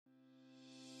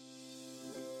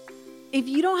If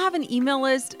you don't have an email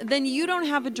list, then you don't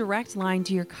have a direct line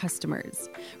to your customers.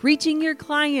 Reaching your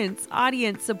clients,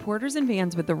 audience, supporters, and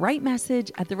fans with the right message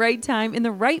at the right time in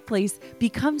the right place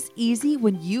becomes easy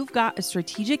when you've got a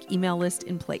strategic email list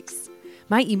in place.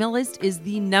 My email list is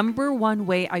the number one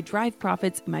way I drive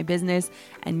profits in my business,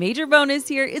 and major bonus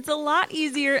here, it's a lot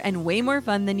easier and way more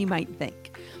fun than you might think.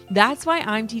 That's why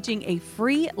I'm teaching a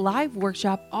free live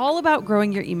workshop all about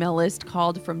growing your email list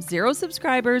called From Zero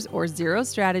Subscribers or Zero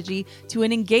Strategy to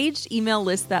an Engaged Email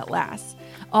List That Lasts.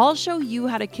 I'll show you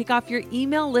how to kick off your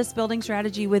email list building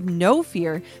strategy with no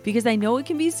fear, because I know it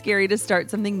can be scary to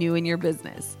start something new in your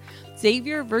business. Save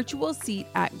your virtual seat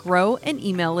at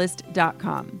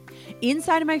growanemaillist.com.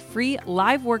 Inside of my free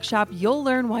live workshop, you'll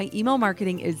learn why email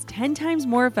marketing is 10 times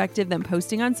more effective than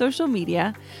posting on social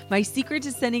media, my secret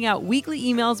to sending out weekly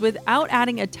emails without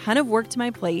adding a ton of work to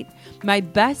my plate, my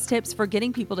best tips for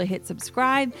getting people to hit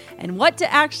subscribe, and what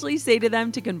to actually say to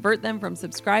them to convert them from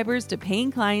subscribers to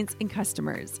paying clients and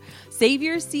customers. Save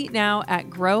your seat now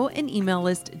at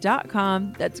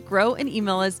growanemaillist.com. That's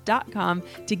growanemaillist.com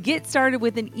to get started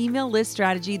with an email list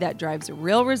strategy that drives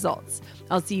real results.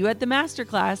 I'll see you at the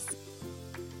masterclass.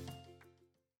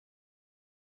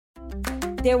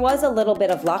 There was a little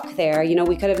bit of luck there. You know,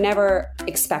 we could have never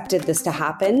expected this to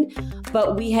happen,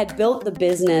 but we had built the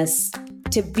business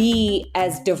to be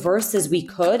as diverse as we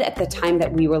could at the time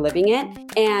that we were living it.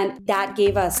 And that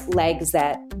gave us legs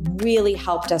that really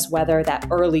helped us weather that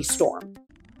early storm.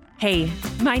 Hey,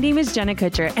 my name is Jenna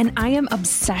Kutcher, and I am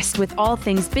obsessed with all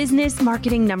things business,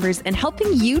 marketing, numbers, and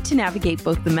helping you to navigate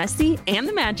both the messy and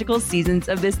the magical seasons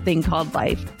of this thing called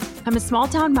life. I'm a small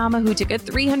town mama who took a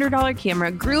 $300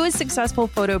 camera, grew a successful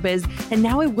photo biz, and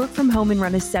now I work from home and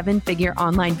run a 7-figure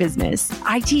online business.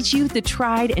 I teach you the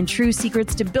tried and true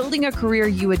secrets to building a career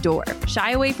you adore.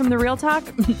 Shy away from the real talk?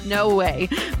 No way.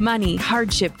 Money,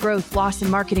 hardship, growth, loss,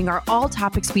 and marketing are all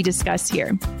topics we discuss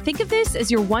here. Think of this as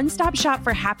your one-stop shop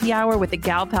for happy hour with a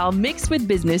gal pal mixed with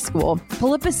business school.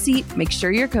 Pull up a seat, make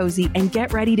sure you're cozy, and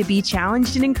get ready to be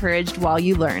challenged and encouraged while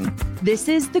you learn. This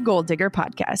is the Goal Digger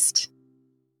Podcast.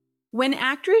 When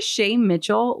actress Shay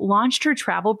Mitchell launched her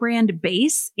travel brand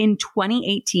Béis in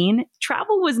 2018,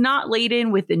 travel was not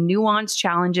laden with the nuanced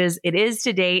challenges it is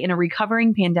today in a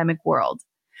recovering pandemic world.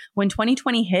 When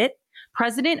 2020 hit,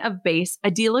 president of Béis,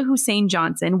 Adila Hussein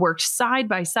Johnson, worked side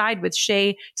by side with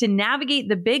Shay to navigate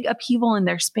the big upheaval in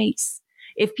their space.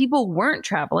 If people weren't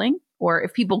traveling, or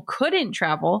if people couldn't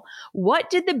travel, what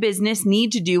did the business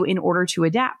need to do in order to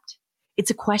adapt? It's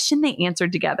a question they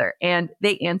answered together, and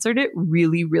they answered it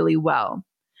really, really well.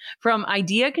 From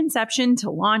idea conception to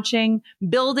launching,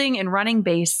 building, and running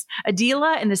Béis,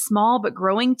 Adila and the small but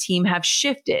growing team have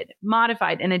shifted,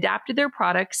 modified, and adapted their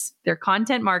products, their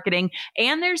content marketing,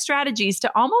 and their strategies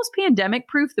to almost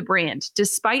pandemic-proof the brand,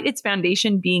 despite its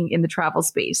foundation being in the travel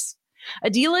space.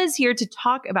 Adila is here to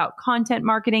talk about content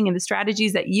marketing and the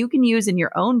strategies that you can use in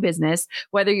your own business,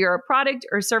 whether you're a product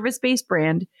or service-based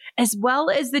brand, as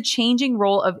well as the changing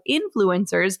role of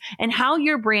influencers and how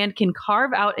your brand can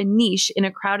carve out a niche in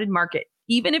a crowded market,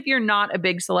 even if you're not a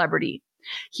big celebrity.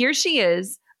 Here she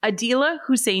is, Adila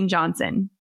Hussein Johnson.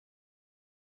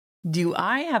 Do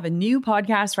I have a new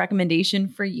podcast recommendation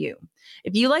for you?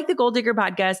 If you like the Goal Digger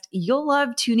Podcast, you'll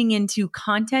love tuning into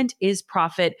Content is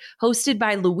Profit, hosted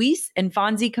by Luis and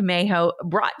Fonzie Camejo,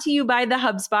 brought to you by the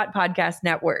HubSpot Podcast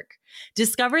Network.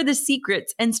 Discover the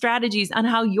secrets and strategies on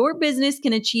how your business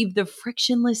can achieve the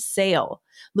frictionless sale.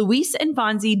 Luis and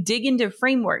Fonzie dig into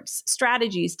frameworks,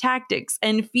 strategies, tactics,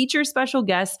 and feature special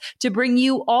guests to bring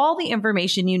you all the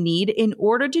information you need in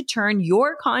order to turn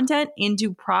your content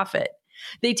into profit.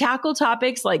 They tackle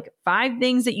topics like 5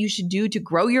 things that you should do to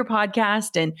grow your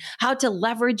podcast and how to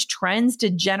leverage trends to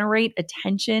generate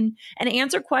attention, and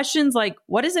answer questions like,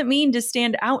 what does it mean to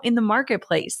stand out in the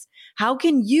marketplace? How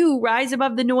can you rise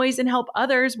above the noise and help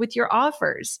others with your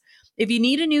offers? If you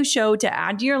need a new show to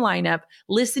add to your lineup,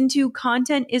 listen to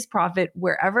Content is Profit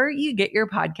wherever you get your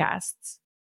podcasts.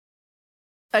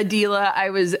 Adila, I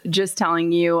was just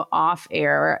telling you off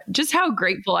air just how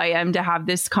grateful I am to have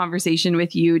this conversation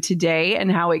with you today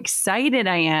and how excited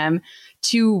I am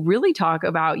to really talk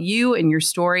about you and your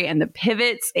story and the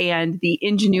pivots and the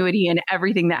ingenuity and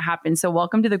everything that happened. So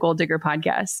welcome to the Goal Digger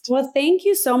Podcast. Well, thank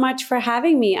you so much for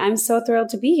having me. I'm so thrilled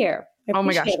to be here. Oh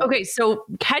my gosh. Okay, so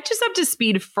catch us up to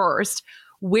speed first.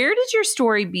 Where did your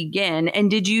story begin?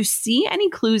 And did you see any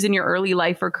clues in your early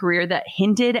life or career that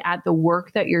hinted at the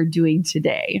work that you're doing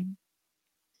today?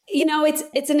 You know,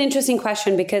 it's an interesting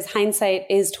question because hindsight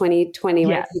is 2020,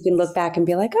 right? Yes. You can look back and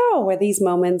be like, oh, were these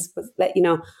moments that,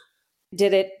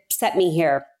 did it set me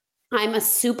here? I'm a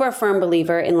super firm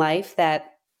believer in life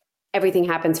that everything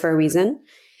happens for a reason.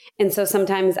 And so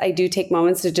sometimes I do take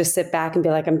moments to just sit back and be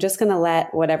like, I'm just going to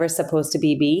let whatever's supposed to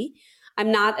be.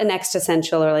 I'm not an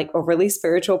existential or like overly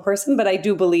spiritual person, but I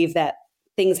do believe that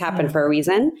things happen for a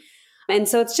reason. And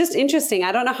so it's just interesting.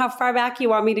 I don't know how far back you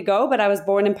want me to go, but I was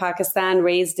born in Pakistan,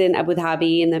 raised in Abu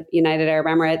Dhabi in the United Arab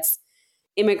Emirates,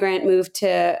 immigrant, moved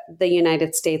to the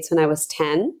United States when I was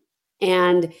 10.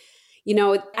 And,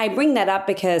 I bring that up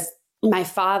because my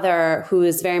father, who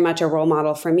is very much a role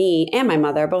model for me, and my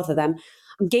mother, both of them,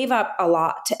 gave up a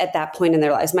lot at that point in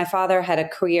their lives. My father had a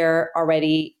career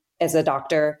already as a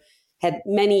doctor, had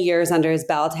many years under his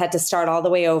belt, had to start all the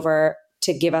way over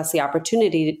to give us the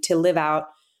opportunity to live out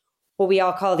what we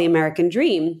all call the American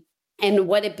dream. And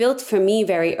what it built for me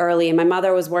very early, and my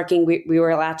mother was working, we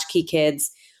were latchkey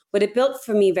kids. What it built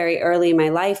for me very early in my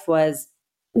life was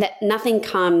that nothing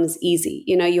comes easy.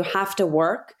 You have to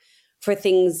work for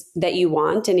things that you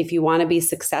want. And if you want to be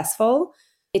successful,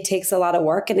 it takes a lot of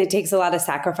work and it takes a lot of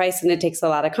sacrifice and it takes a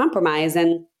lot of compromise.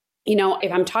 And,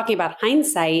 if I'm talking about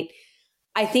hindsight,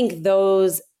 I think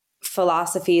those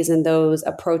philosophies and those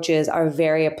approaches are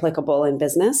very applicable in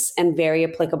business and very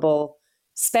applicable,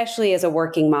 especially as a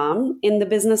working mom in the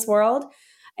business world.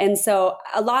 And so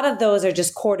a lot of those are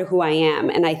just core to who I am.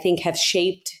 And I think have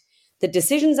shaped the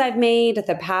decisions I've made,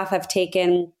 the path I've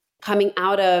taken coming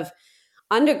out of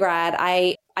undergrad.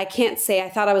 I can't say I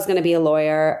thought I was going to be a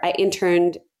lawyer. I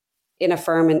interned in a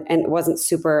firm and wasn't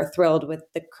super thrilled with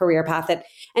the career path. It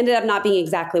ended up not being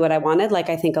exactly what I wanted. Like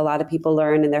I think a lot of people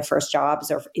learn in their first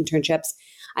jobs or internships.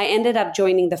 I ended up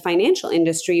joining the financial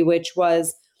industry, which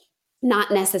was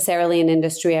not necessarily an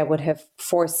industry I would have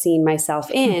foreseen myself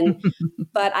in,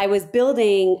 but I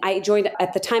joined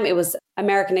at the time, it was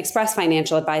American Express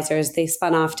Financial Advisors. They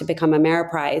spun off to become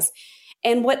Ameriprise.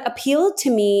 And what appealed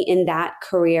to me in that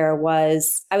career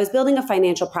was I was building a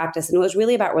financial practice, and it was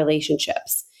really about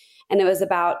relationships. And it was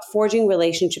about forging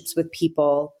relationships with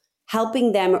people,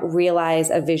 helping them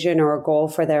realize a vision or a goal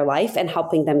for their life and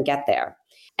helping them get there.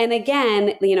 And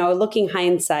again, looking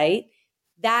hindsight,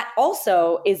 that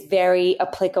also is very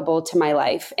applicable to my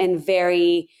life and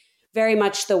very, very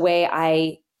much the way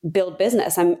I build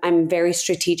business. I'm very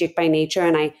strategic by nature,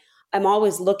 and I'm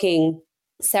always looking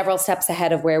several steps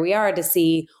ahead of where we are to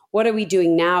see what are we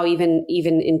doing now, even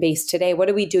in base today, what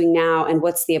are we doing now and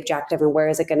what's the objective and where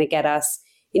is it going to get us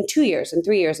in 2 years and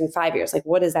 3 years and 5 years? Like,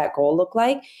 what does that goal look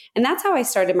like? And that's how I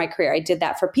started my career. I did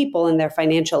that for people in their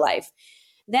financial life.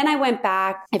 Then I went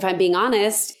back, if I'm being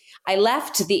honest, I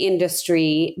left the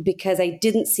industry because I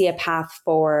didn't see a path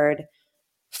forward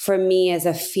for me as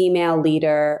a female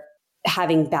leader,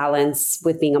 having balance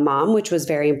with being a mom, which was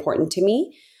very important to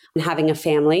me, and having a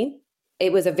family.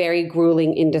 It was a very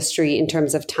grueling industry in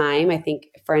terms of time. I think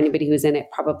for anybody who's in it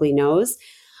probably knows.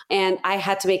 And I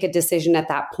had to make a decision at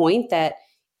that point that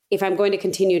if I'm going to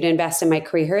continue to invest in my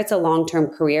career, it's a long-term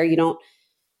career. You don't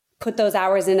put those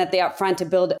hours in at the upfront to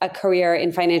build a career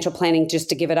in financial planning just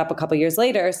to give it up a couple years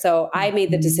later. So I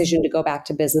made the decision to go back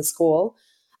to business school.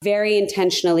 Very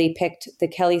intentionally picked the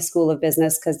Kelley School of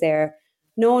Business because they're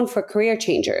known for career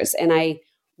changers. And I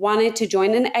wanted to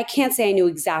join. And I can't say I knew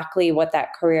exactly what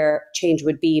that career change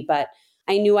would be, but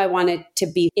I knew I wanted to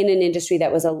be in an industry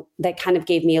that kind of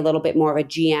gave me a little bit more of a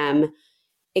GM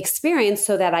experience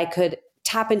so that I could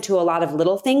tap into a lot of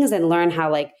little things and learn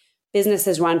how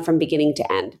businesses run from beginning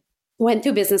to end. Went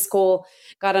through business school,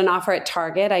 got an offer at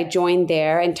Target. I joined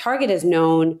there, and Target is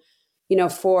known,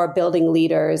 for building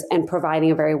leaders and providing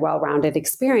a very well-rounded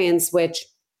experience, which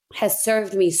has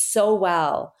served me so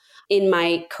well in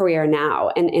my career now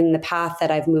and in the path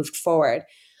that I've moved forward.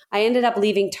 I ended up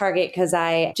leaving Target because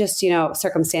I just,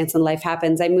 circumstance in life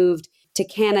happens. I moved to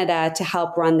Canada to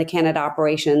help run the Canada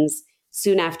operations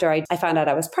soon after I found out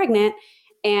I was pregnant.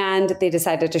 And they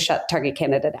decided to shut Target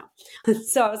Canada down.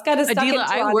 So I was kind of stuck in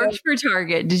Toronto. I worked for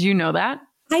Target. Did you know that?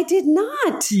 I did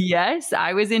not. Yes,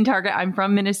 I was in Target. I'm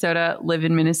from Minnesota, live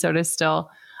in Minnesota still.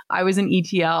 I was in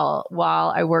ETL while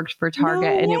I worked for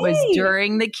Target, and it was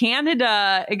during the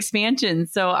Canada expansion.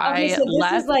 So okay, I so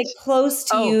left. This is close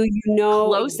to you.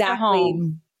 Close exactly. to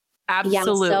home.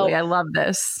 Absolutely. Yeah, so I love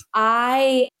this.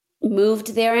 I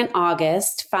moved there in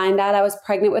August, find out I was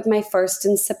pregnant with my first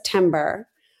in September.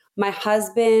 My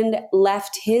husband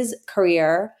left his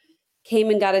career, came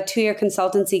and got a 2-year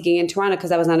consultancy gig in Toronto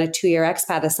because I was on a 2-year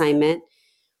expat assignment.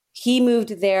 He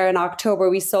moved there in October.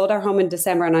 We sold our home in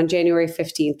December, and on January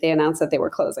 15th, they announced that they were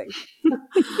closing.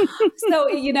 So,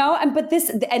 but this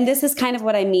is kind of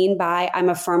what I mean by I'm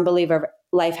a firm believer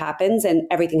life happens and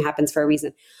everything happens for a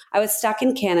reason. I was stuck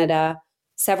in Canada,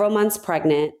 several months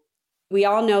pregnant. We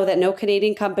all know that no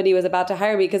Canadian company was about to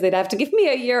hire me because they'd have to give me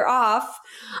a year off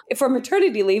for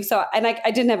maternity leave. So, and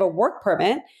I didn't have a work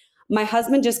permit. My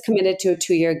husband just committed to a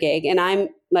 2-year gig and I'm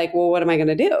like, well, what am I going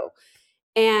to do?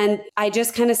 And I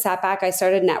just kind of sat back. I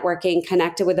started networking,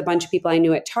 connected with a bunch of people I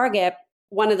knew at Target.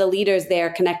 One of the leaders there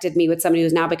connected me with somebody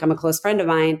who's now become a close friend of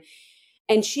mine.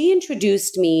 And she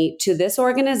introduced me to this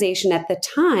organization at the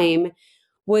time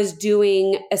was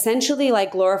doing essentially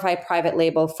like glorified private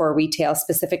label for retail,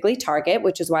 specifically Target,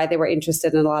 which is why they were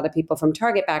interested in a lot of people from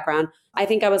Target background. I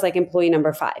think I was like employee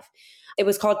number 5. It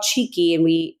was called Cheeky, and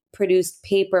we produced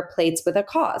paper plates with a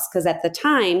cause, because at the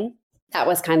time, that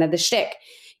was kind of the shtick.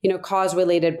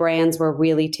 Cause-related brands were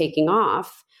really taking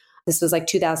off. This was like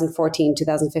 2014,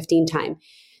 2015 time.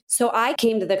 So I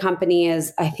came to the company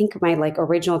as, I think my like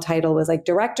original title was like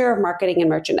Director of Marketing and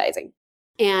Merchandising.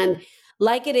 And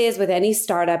like it is with any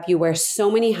startup, you wear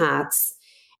so many hats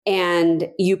and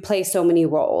you play so many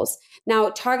roles. Now,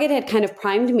 Target had kind of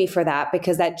primed me for that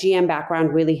because that GM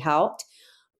background really helped.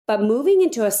 But moving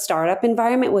into a startup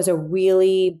environment was a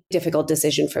really difficult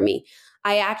decision for me.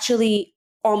 I actually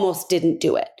almost didn't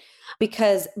do it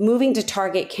because moving to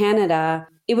Target Canada,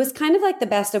 it was kind of like the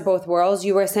best of both worlds.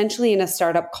 You were essentially in a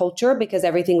startup culture because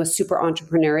everything was super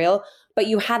entrepreneurial, but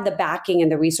you had the backing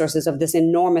and the resources of this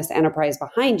enormous enterprise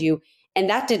behind you. And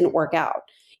that didn't work out.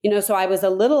 So I was a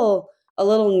little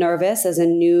nervous as a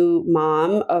new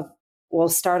mom of, well,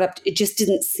 startup, it just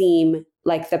didn't seem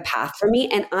like the path for me.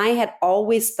 And I had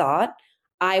always thought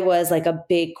I was like a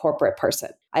big corporate person.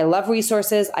 I love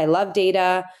resources. I love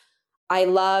data. I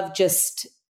love just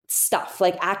stuff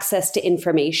like access to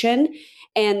information.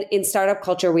 And in startup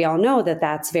culture, we all know that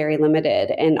that's very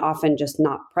limited and often just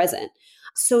not present.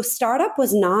 So startup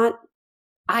was not,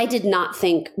 I did not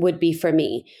think would be for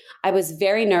me. I was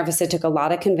very nervous. It took a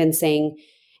lot of convincing.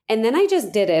 And then I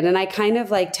just did it. And I kind of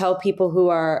like tell people who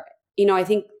are, I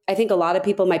think a lot of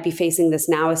people might be facing this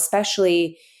now,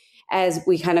 especially as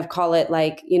we kind of call it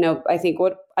like, I think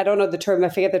I don't know the term, I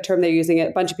forget the term they're using it.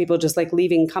 A bunch of people just like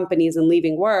leaving companies and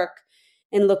leaving work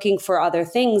and looking for other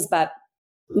things. But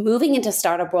moving into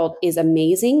startup world is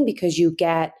amazing because you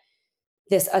get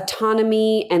this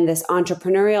autonomy and this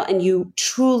entrepreneurial, and you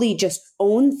truly just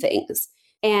own things.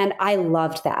 And I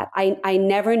loved that. I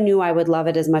never knew I would love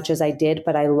it as much as I did,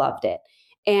 but I loved it.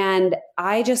 And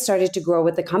I just started to grow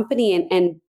with the company,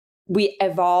 and we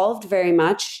evolved very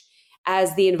much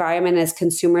as the environment, as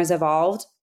consumers evolved.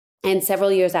 And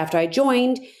several years after I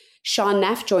joined, Sean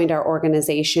Neff joined our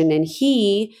organization, and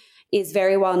he is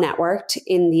very well networked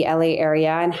in the LA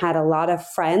area and had a lot of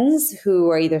friends who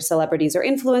are either celebrities or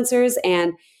influencers,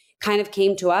 and kind of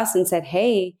came to us and said,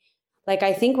 hey, like,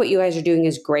 I think what you guys are doing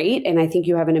is great. And I think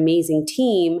you have an amazing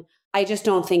team. I just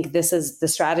don't think this is the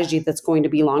strategy that's going to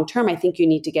be long-term. I think you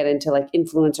need to get into like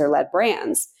influencer-led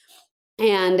brands.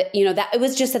 And, that it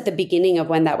was just at the beginning of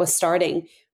when that was starting.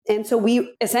 And so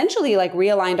we essentially like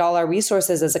realigned all our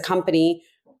resources as a company,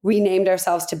 renamed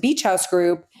ourselves to Beach House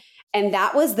Group. And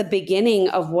that was the beginning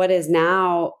of what is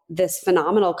now this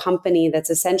phenomenal company that's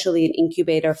essentially an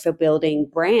incubator for building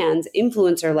brands,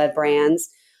 influencer-led brands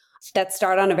that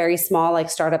start on a very small like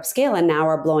startup scale and now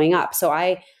are blowing up. So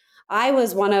I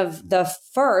was one of the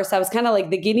first, I was kind of like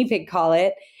the guinea pig, call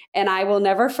it. And I will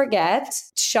never forget,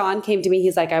 Sean came to me.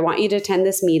 He's like, I want you to attend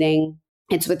this meeting.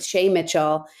 It's with Shay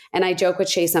Mitchell. And I joke with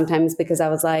Shay sometimes because I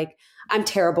was like, I'm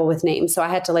terrible with names. So I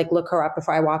had to like look her up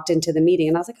before I walked into the meeting.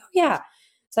 And I was like, oh yeah.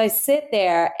 So I sit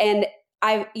there and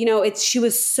she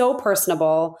was so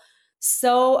personable,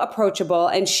 so approachable.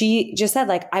 And she just said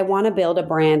like, I want to build a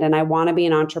brand and I want to be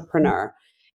an entrepreneur.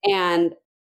 And,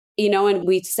 and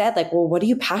we said like, well, what are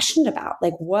you passionate about?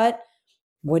 Like, what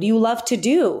do you love to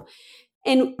do?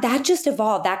 And that just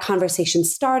evolved. That conversation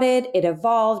started, it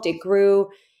evolved, it grew.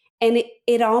 And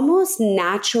it almost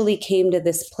naturally came to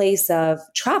this place of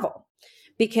travel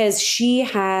because she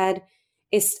had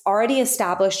already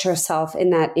established herself in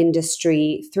that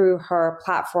industry through her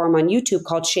platform on YouTube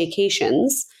called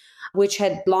Shaycations, which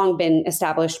had long been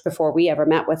established before we ever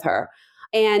met with her.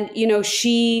 And,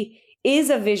 she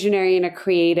is a visionary and a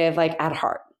creative, like at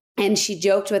heart. And she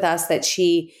joked with us that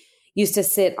she used to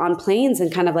sit on planes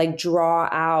and kind of like draw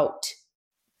out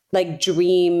like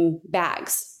dream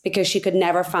bags because she could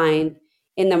never find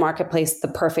in the marketplace the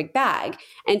perfect bag.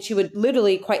 And she would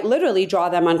quite literally draw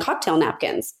them on cocktail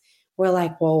napkins. We're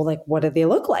like, well, like, what do they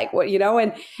look like? What,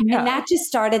 and that just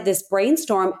started this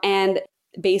brainstorm and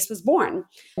Base was born.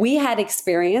 We had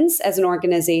experience as an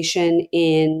organization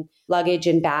in luggage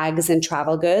and bags and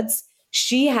travel goods.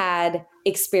 She had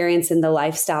experience in the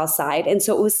lifestyle side. And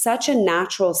so it was such a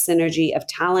natural synergy of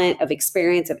talent, of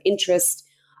experience, of interest,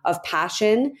 of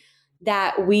passion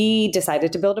that we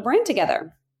decided to build a brand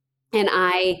together. And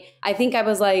I think I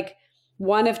was like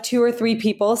one of 2 or 3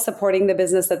 people supporting the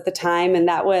business at the time. And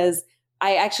that was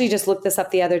I actually just looked this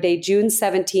up the other day. June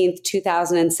 17th,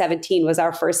 2017 was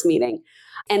our first meeting.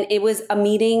 And it was a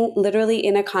meeting literally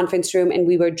in a conference room, and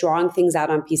we were drawing things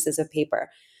out on pieces of paper.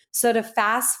 So to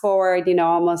fast forward,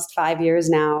 almost 5 years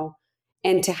now,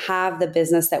 and to have the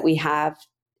business that we have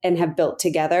and have built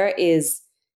together is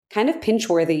kind of pinch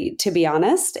worthy, to be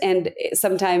honest. And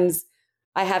sometimes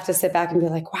I have to sit back and be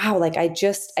like, wow, like I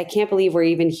can't believe we're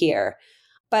even here.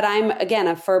 But I'm, again,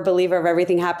 a firm believer of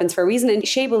everything happens for a reason. And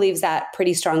Shay believes that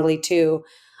pretty strongly too.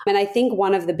 And I think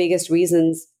one of the biggest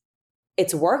reasons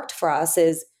it's worked for us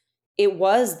is it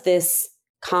was this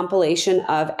compilation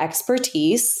of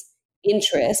expertise,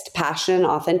 interest, passion, and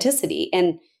authenticity.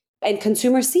 And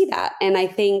consumers see that. And I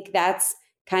think that's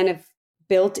kind of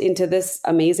built into this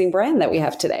amazing brand that we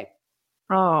have today.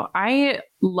 Oh, I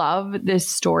love this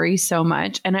story so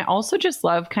much. And I also just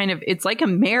love it's like a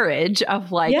marriage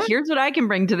of like, here's what I can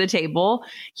bring to the table.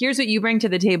 Here's what you bring to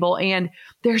the table. And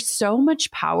there's so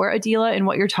much power, Adela, in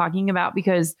what you're talking about,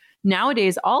 because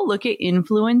nowadays I'll look at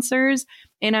influencers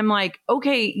and I'm like,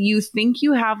 okay, you think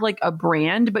you have like a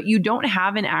brand, but you don't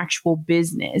have an actual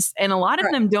business. And a lot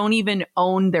of them don't even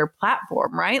own their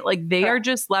platform, right? Like they are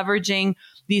just leveraging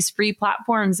these free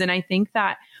platforms. And I think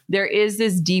that there is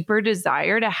this deeper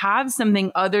desire to have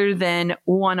something other than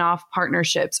one-off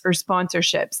partnerships or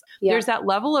sponsorships. Yeah. There's that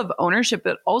level of ownership,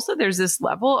 but also there's this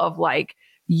level of like,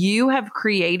 you have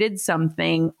created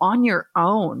something on your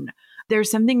own.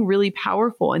 There's something really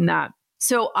powerful in that.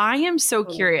 So I am so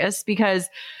curious because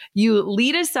you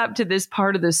lead us up to this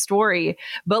part of the story,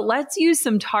 but let's use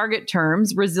some target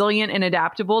terms, resilient and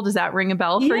adaptable. Does that ring a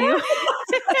bell for you?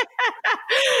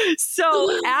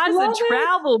 So as a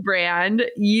travel brand,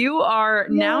 you are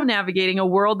now navigating a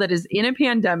world that is in a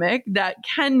pandemic that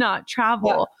cannot travel.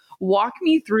 Yeah. Walk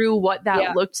me through what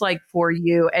that looked like for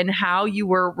you and how you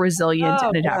were resilient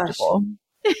and adaptable.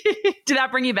 Did that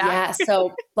bring you back? Yeah.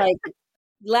 So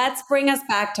let's bring us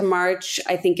back to March.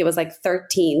 I think it was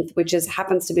 13th, which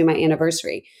happens to be my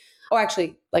anniversary. Or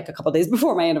actually a couple of days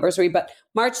before my anniversary, but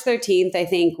March 13th, I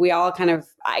think we all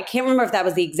I can't remember if that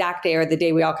was the exact day or the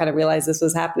day we all kind of realized this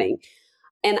was happening.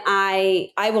 And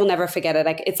I will never forget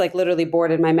it. It's literally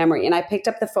bored in my memory. And I picked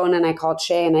up the phone and I called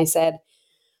Shay and I said,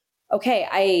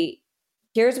 okay,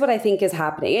 here's what I think is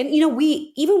happening. And,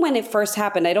 even when it first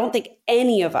happened, I don't think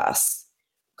any of us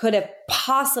could have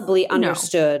possibly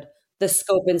understood the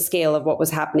scope and scale of what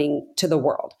was happening to the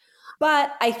world.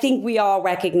 But I think we all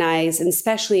recognize, and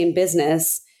especially in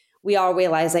business, we all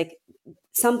realize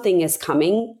something is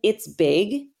coming. It's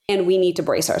big and we need to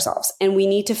brace ourselves and we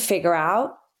need to figure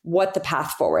out what the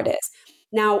path forward is.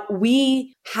 Now,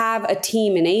 we have a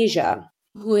team in Asia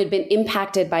who had been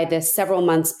impacted by this several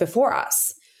months before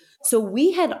us. So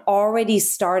we had already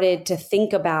started to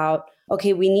think about,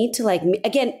 okay, we need to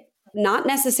again, not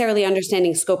necessarily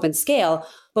understanding scope and scale,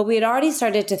 but we had already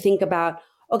started to think about,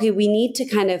 okay, we need to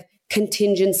kind of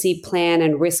contingency plan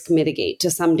and risk mitigate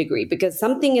to some degree because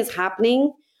something is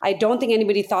happening. I don't think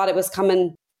anybody thought it was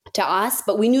coming to us,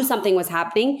 but we knew something was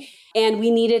happening and we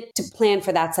needed to plan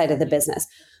for that side of the business.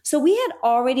 So we had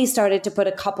already started to put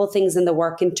a couple things in the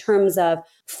work in terms of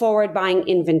forward buying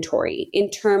inventory, in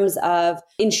terms of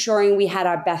ensuring we had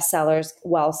our best sellers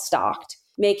well stocked,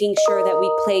 making sure that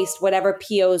we placed whatever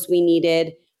POs we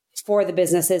needed for the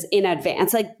businesses in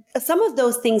advance. Some of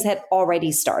those things had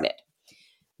already started.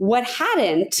 What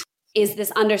hadn't is this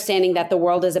understanding that the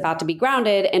world is about to be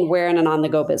grounded and we're in an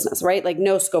on-the-go business, right?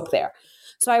 No scope there.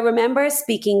 So I remember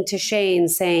speaking to Shane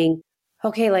saying,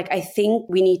 okay, I think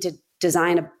we need to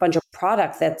design a bunch of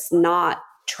product that's not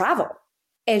travel.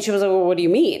 And she was like, well, what do you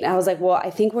mean? I was like, well,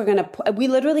 I think we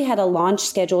literally had a launch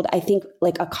scheduled, I think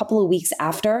a couple of weeks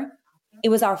after. It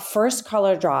was our first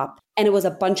color drop and it was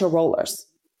a bunch of rollers.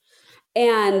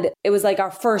 And it was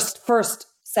our first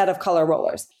set of color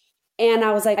rollers. And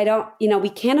I was like, we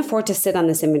can't afford to sit on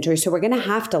this inventory. So we're going to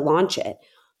have to launch it.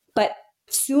 But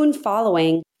soon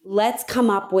following, let's come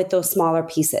up with those smaller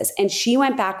pieces. And she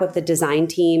went back with the design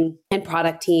team and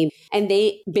product team, and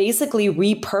they basically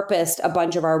repurposed a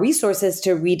bunch of our resources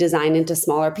to redesign into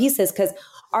smaller pieces because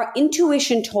our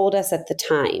intuition told us at the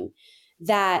time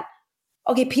that,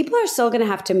 okay, people are still going to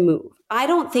have to move. I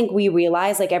don't think we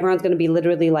realize everyone's going to be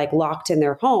literally locked in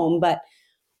their home, but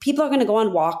people are going to go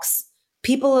on walks.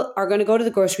 People are going to go to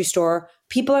the grocery store.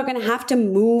 People are going to have to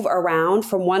move around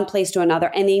from one place to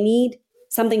another, and they need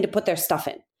something to put their stuff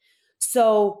in.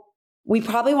 So we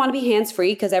probably want to be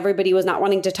hands-free because everybody was not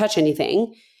wanting to touch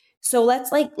anything. So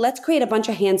let's create a bunch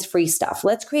of hands-free stuff.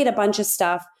 Let's create a bunch of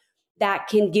stuff that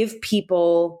can give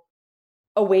people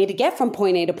a way to get from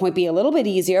point A to point B a little bit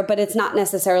easier, but it's not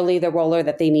necessarily the roller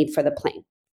that they need for the plane.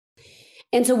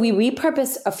 And so we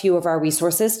repurposed a few of our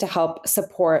resources to help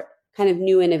support kind of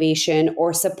new innovation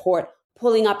or support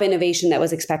pulling up innovation that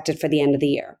was expected for the end of the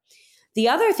year. The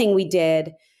other thing we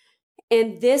did,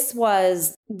 and this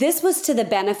was to the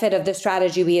benefit of the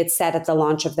strategy we had set at the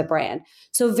launch of the brand.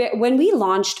 So when we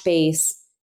launched Béis,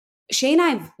 Shay and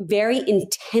I very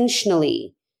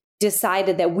intentionally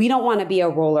decided that we don't want to be a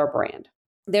roller brand.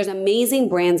 There's amazing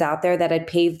brands out there that had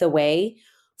paved the way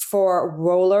for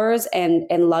rollers and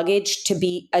luggage to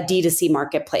be a D2C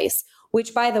marketplace,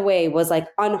 which, by the way, was like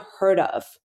unheard of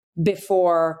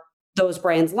before those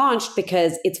brands launched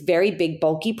because it's very big,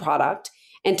 bulky product,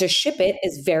 and to ship it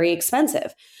is very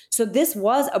expensive. So this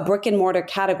was a brick and mortar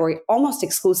category almost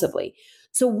exclusively.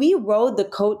 So we rode the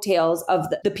coattails of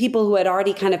the people who had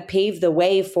already kind of paved the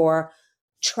way for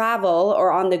travel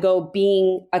or on the go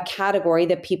being a category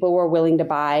that people were willing to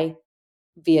buy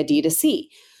via D2C.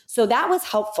 So that was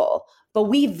helpful. But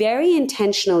we very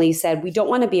intentionally said, we don't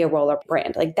want to be a roller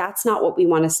brand. Like, that's not what we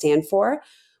want to stand for.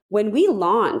 When we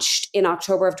launched in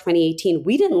October of 2018,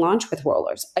 we didn't launch with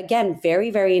rollers. Again, very,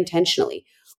 very intentionally.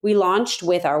 We launched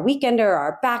with our weekender,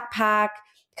 our backpack,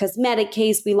 cosmetic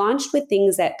case. We launched with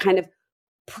things that kind of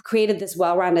created this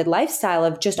well-rounded lifestyle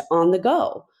of just on the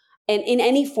go and in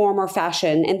any form or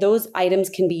fashion. And those items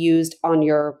can be used on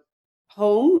your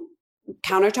home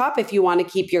countertop if you want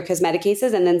to keep your cosmetic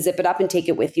cases and then zip it up and take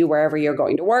it with you wherever you're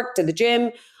going to work, to the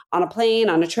gym, on a plane,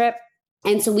 on a trip.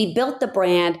 And so we built the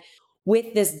brand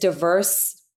with this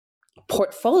diverse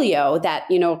portfolio that,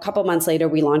 a couple months later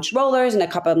we launched rollers, and a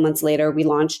couple of months later we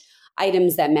launched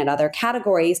items that met other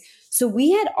categories. So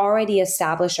we had already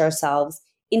established ourselves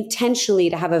intentionally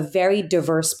to have a very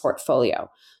diverse portfolio.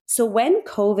 So when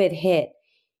COVID hit,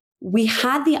 we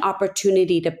had the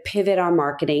opportunity to pivot our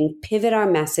marketing, pivot our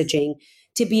messaging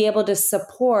to be able to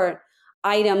support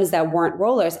items that weren't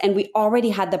rollers. And we already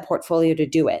had the portfolio to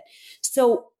do it.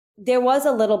 So there was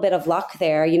a little bit of luck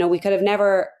there. We could have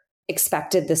never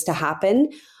expected this to happen,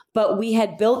 but we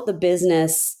had built the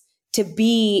business to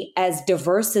be as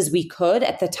diverse as we could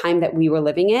at the time that we were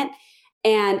living it.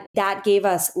 And that gave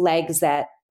us legs that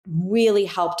really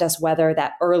helped us weather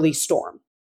that early storm.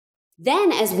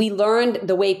 Then as we learned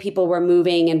the way people were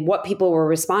moving and what people were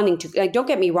responding to, like, don't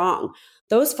get me wrong,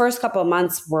 those first couple of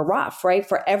months were rough, right?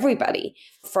 For everybody,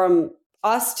 from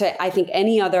us to, I think,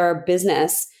 any other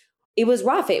business, it was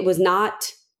rough. It was not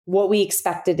what we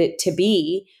expected it to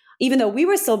be. Even though we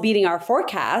were still beating our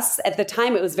forecasts at the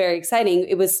time, it was very exciting.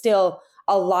 It was still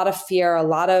a lot of fear, a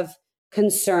lot of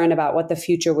concern about what the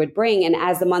future would bring. And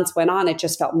as the months went on, it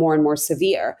just felt more and more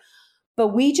severe.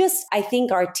 But I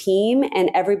think our team and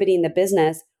everybody in the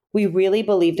business, we really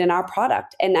believed in our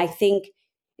product. And I think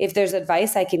if there's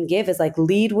advice I can give is like,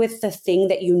 lead with the thing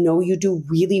that you do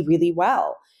really, really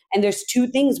well. And there's two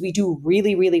things we do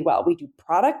really, really well. We do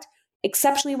product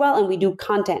exceptionally well, and we do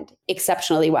content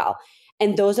exceptionally well.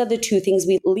 And those are the two things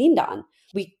we leaned on.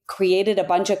 We created a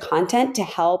bunch of content to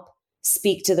help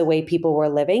speak to the way people were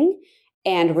living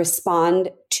and respond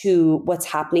to what's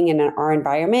happening in our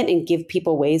environment and give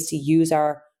people ways to use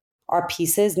our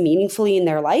pieces meaningfully in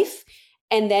their life.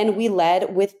 And then we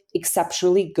led with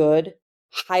exceptionally good,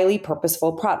 highly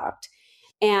purposeful product.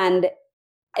 And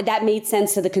that made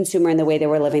sense to the consumer in the way they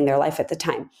were living their life at the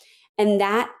time. And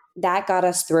that got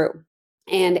us through.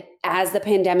 And as the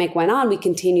pandemic went on, we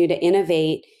continued to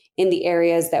innovate in the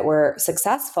areas that were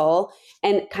successful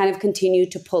and kind of continue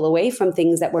to pull away from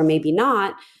things that were maybe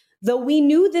not. Though we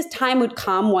knew this time would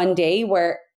come one day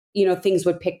where, things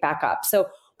would pick back up. So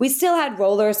we still had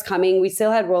rollers coming. We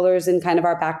still had rollers in kind of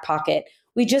our back pocket.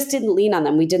 We just didn't lean on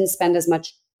them. We didn't spend as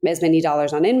many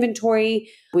dollars on inventory.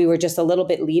 We were just a little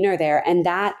bit leaner there. And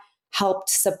that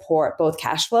helped support both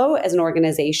cash flow as an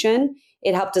organization.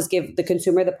 It helped us give the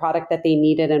consumer the product that they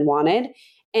needed and wanted.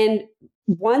 And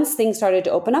once things started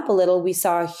to open up a little, we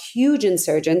saw a huge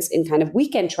insurgence in kind of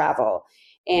weekend travel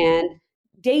and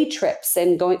day trips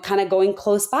and going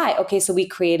close by. Okay, so we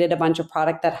created a bunch of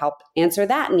product that helped answer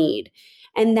that need.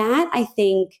 And that, I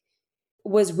think,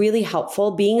 was really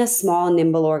helpful. Being a small,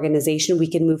 nimble organization, we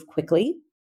can move quickly.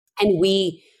 And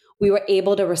we were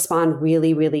able to respond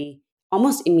really, really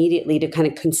almost immediately to kind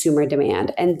of consumer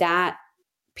demand. And that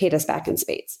paid us back in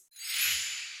spades.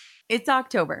 It's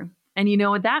October. And you know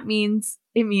what that means?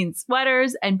 It means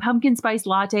sweaters and pumpkin spice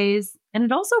lattes. And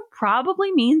it also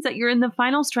probably means that you're in the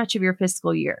final stretch of your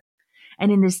fiscal year.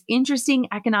 And in this interesting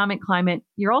economic climate,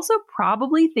 you're also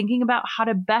probably thinking about how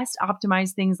to best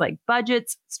optimize things like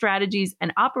budgets, strategies,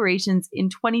 and operations in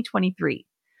 2023.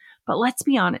 But let's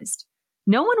be honest,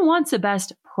 no one wants the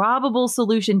best probable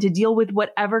solution to deal with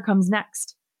whatever comes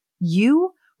next.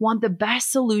 You want the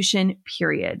best solution,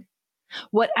 period.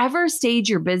 Whatever stage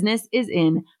your business is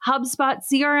in, HubSpot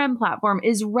CRM platform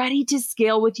is ready to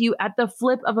scale with you at the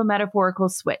flip of a metaphorical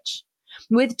switch.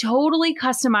 With totally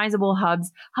customizable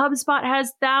hubs, HubSpot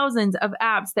has thousands of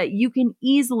apps that you can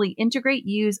easily integrate,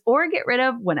 use, or get rid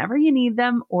of whenever you need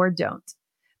them or don't.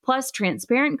 Plus,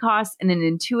 transparent costs and an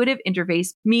intuitive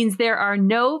interface means there are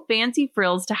no fancy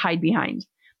frills to hide behind.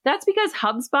 That's because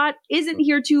HubSpot isn't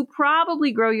here to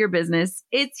probably grow your business.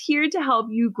 It's here to help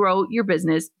you grow your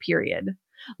business, period.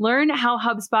 Learn how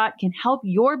HubSpot can help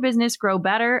your business grow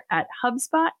better at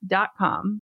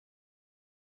HubSpot.com.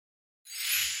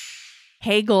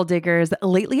 Hey, goal diggers.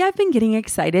 Lately, I've been getting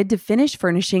excited to finish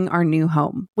furnishing our new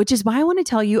home, which is why I want to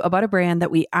tell you about a brand that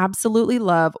we absolutely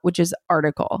love, which is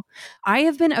Article. I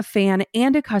have been a fan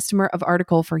and a customer of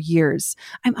Article for years.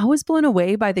 I'm always blown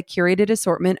away by the curated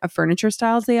assortment of furniture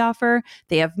styles they offer.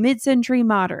 They have mid-century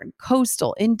modern,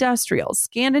 coastal, industrial,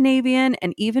 Scandinavian,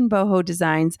 and even boho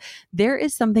designs. There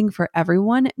is something for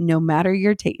everyone, no matter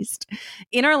your taste.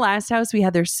 In our last house, we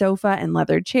had their sofa and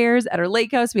leather chairs. At our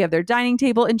lake house, we have their dining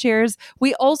table and chairs.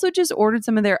 We also just ordered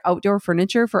some of their outdoor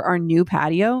furniture for our new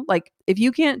patio. Like, if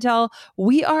you can't tell,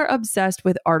 we are obsessed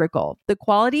with Article. The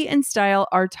quality and style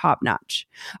are top notch.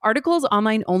 Article's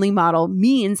online only model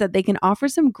means that they can offer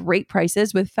some great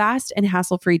prices with fast and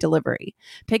hassle-free delivery.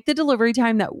 Pick the delivery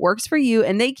time that works for you,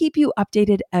 and they keep you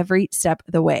updated every step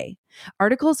of the way.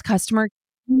 Article's customer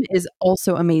is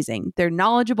also amazing. They're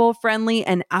knowledgeable, friendly,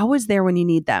 and always there when you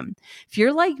need them. If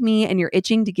you're like me and you're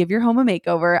itching to give your home a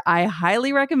makeover, I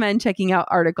highly recommend checking out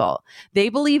Article. They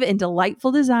believe in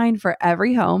delightful design for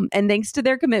every home, and thanks to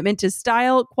their commitment to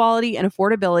style, quality, and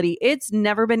affordability, it's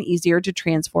never been easier to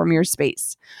transform your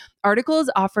space. Article is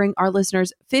offering our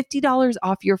listeners $50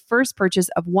 off your first purchase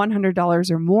of $100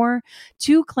 or more.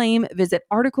 To claim, visit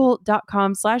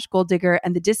article.com/goaldigger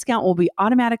and the discount will be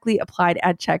automatically applied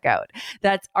at checkout.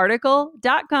 That's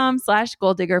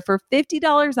article.com/goaldigger for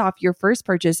 $50 off your first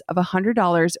purchase of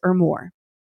 $100 or more.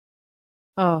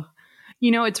 Oh,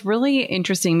 it's really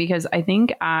interesting because I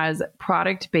think as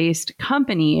product-based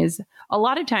companies, a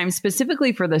lot of times,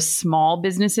 specifically for the small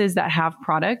businesses that have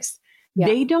products,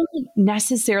 they don't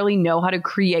necessarily know how to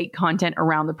create content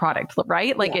around the product,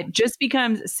 right? Like it just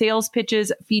becomes sales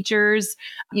pitches, features,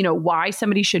 why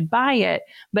somebody should buy it.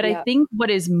 But I think what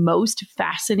is most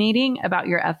fascinating about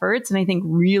your efforts, and I think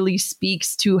really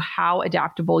speaks to how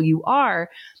adaptable you are,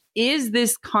 is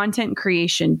this content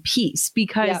creation piece,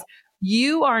 because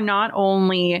you are not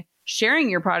only sharing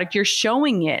your product, you're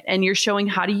showing it and you're showing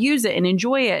how to use it and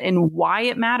enjoy it and why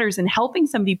it matters and helping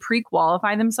somebody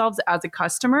pre-qualify themselves as a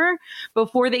customer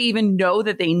before they even know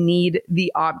that they need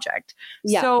the object.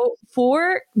 So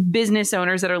for business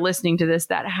owners that are listening to this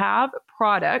that have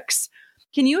products,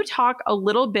 can you talk a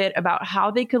little bit about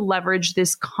how they could leverage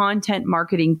this content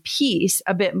marketing piece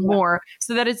a bit more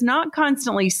so that it's not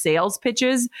constantly sales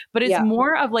pitches, but it's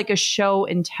more of like a show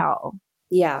and tell?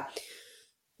 Yeah.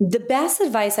 The best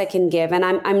advice I can give, and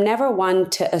I'm never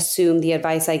one to assume the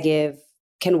advice I give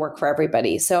can work for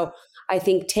everybody. So I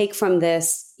think take from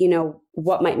this,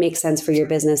 what might make sense for your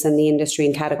business and the industry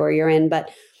and category you're in. But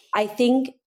I think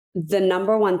the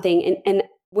number one thing, and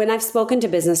when I've spoken to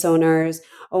business owners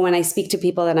or when I speak to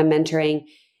people that I'm mentoring,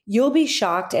 you'll be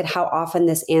shocked at how often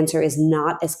this answer is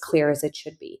not as clear as it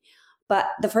should be. But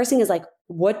the first thing is like,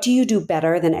 what do you do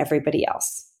better than everybody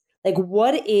else? Like,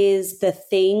 what is the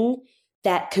thing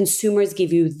that consumers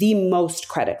give you the most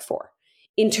credit for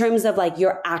in terms of like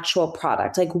your actual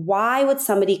product? Like, why would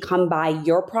somebody come buy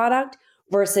your product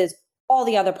versus all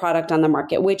the other product on the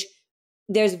market, which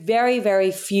there's very, very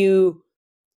few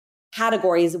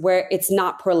categories where it's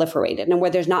not proliferated and where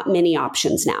there's not many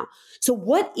options now. So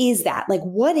what is that? Like,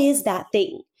 what is that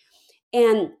thing?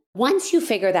 And once you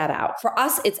figure that out, for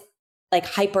us, it's like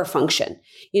hyper function.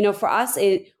 For us,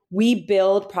 we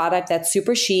build product that's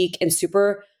super chic and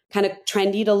super kind of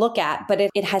trendy to look at, but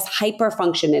it has hyper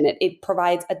function in it. It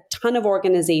provides a ton of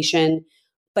organization,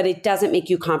 but it doesn't make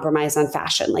you compromise on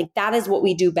fashion. Like that is what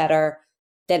we do better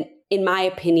than, in my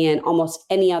opinion, almost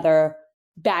any other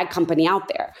bag company out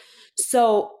there.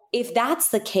 So if that's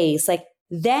the case, like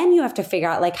then you have to figure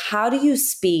out like, how do you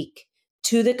speak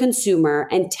to the consumer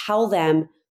and tell them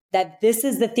that this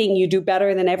is the thing you do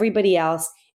better than everybody else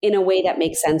in a way that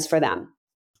makes sense for them.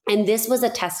 And this was a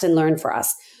test and learn for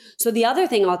us. So the other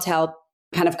thing I'll tell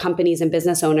kind of companies and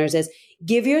business owners is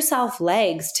give yourself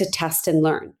legs to test and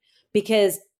learn,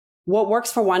 because what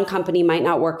works for one company might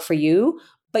not work for you,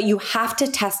 but you have to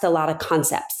test a lot of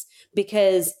concepts,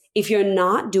 because if you're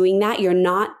not doing that, you're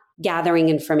not gathering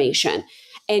information.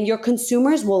 And your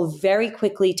consumers will very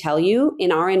quickly tell you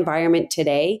in our environment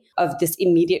today of this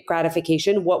immediate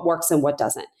gratification, what works and what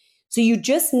doesn't. So you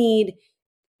just need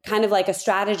kind of like a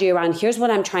strategy around here's what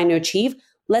I'm trying to achieve.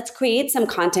 Let's create some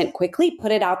content quickly,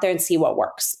 put it out there and see what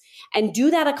works. And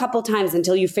do that a couple times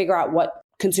until you figure out what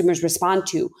consumers respond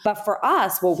to. But for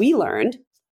us, what we learned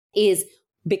is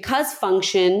because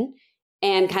function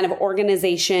and kind of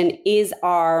organization is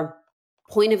our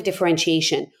point of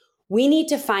differentiation, we need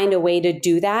to find a way to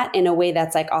do that in a way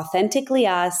that's like authentically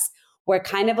us. We're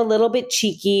kind of a little bit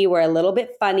cheeky. We're a little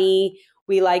bit funny.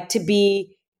 We like to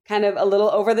be kind of a little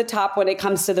over the top when it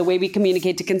comes to the way we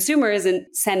communicate to consumers and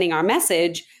sending our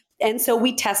message. And so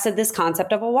we tested this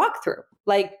concept of a walkthrough.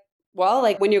 Like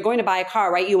when you're going to buy a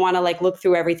car, right? You want to like look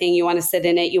through everything. You want to sit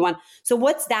in it. So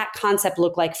what's that concept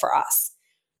look like for us?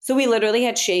 So we literally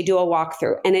had Shay do a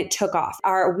walkthrough and it took off.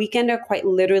 Our weekender quite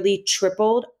literally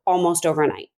tripled almost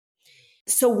overnight.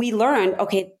 So we learned,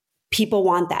 okay, people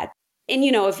want that. And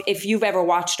if you've ever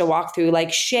watched a walkthrough,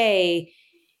 like Shay,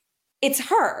 it's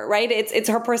her, right? It's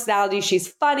her personality. She's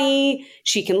funny.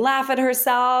 She can laugh at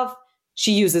herself.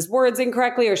 She uses words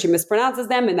incorrectly or she mispronounces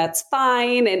them, and that's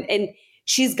fine. And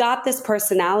she's got this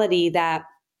personality that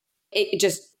it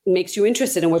just makes you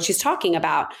interested in what she's talking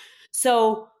about.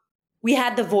 So we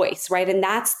had the voice, right? And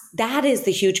that is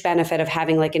the huge benefit of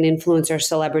having like an influencer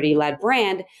celebrity-led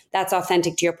brand that's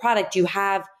authentic to your product. You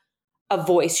have a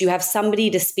voice. You have somebody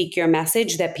to speak your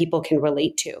message that people can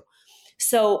relate to.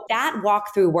 So that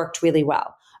walkthrough worked really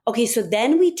well. Okay, so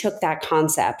then we took that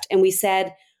concept and we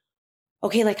said,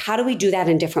 okay, like how do we do that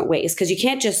in different ways? Because you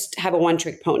can't just have a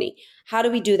one-trick pony. How do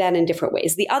we do that in different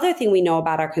ways? The other thing we know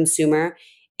about our consumer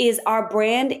is our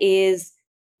brand is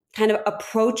kind of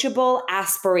approachable,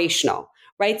 aspirational,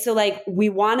 right? So like we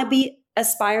want to be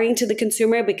aspiring to the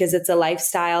consumer because it's a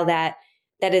lifestyle that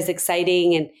is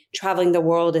exciting and traveling the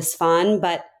world is fun,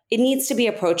 but it needs to be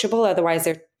approachable. Otherwise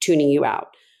they're tuning you out.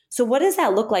 So what does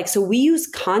that look like? So we use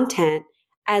content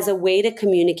as a way to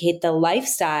communicate the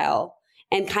lifestyle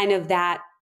and kind of that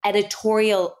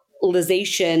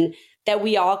editorialization that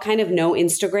we all kind of know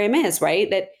Instagram is,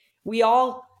 right? That we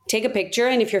all take a picture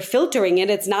and if you're filtering it,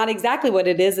 it's not exactly what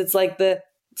it is. It's like the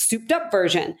souped up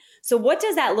version. So what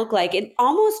does that look like? It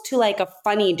almost to like a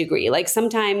funny degree. Like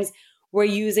sometimes we're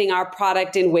using our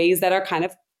product in ways that are kind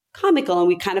of comical and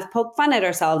we kind of poke fun at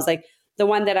ourselves. Like the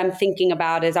one that I'm thinking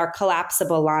about is our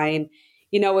collapsible line.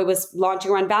 It was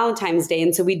launching around Valentine's Day.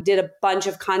 And so we did a bunch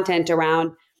of content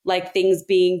around like things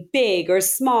being big or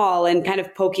small and kind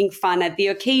of poking fun at the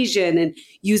occasion and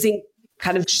using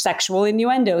kind of sexual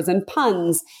innuendos and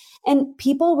puns. And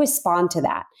people respond to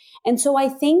that. And so I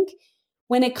think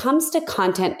when it comes to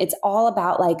content, it's all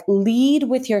about like lead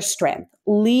with your strength,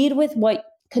 lead with what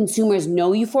consumers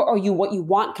know you for or what you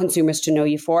want consumers to know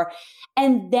you for,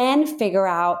 and then figure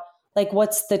out like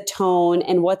what's the tone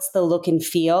and what's the look and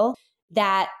feel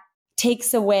that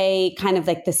takes away kind of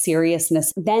like the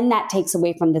seriousness. Then that takes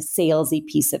away from the salesy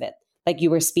piece of it, like you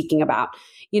were speaking about.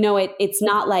 It's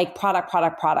not like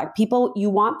product. You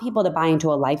want people to buy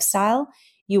into a lifestyle.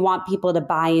 You want people to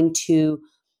buy into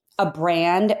a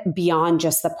brand beyond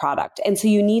just the product. And so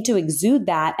you need to exude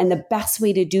that. And the best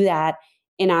way to do that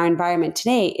in our environment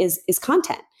today is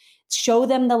content. Show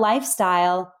them the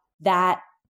lifestyle that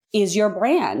is your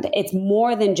brand. It's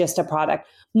more than just a product.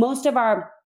 Most of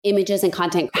our images and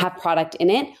content have product in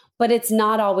it, but it's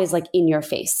not always like in your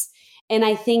face. And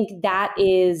I think that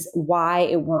is why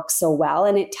it works so well.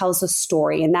 And it tells a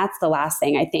story. And that's the last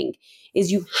thing I think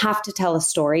is you have to tell a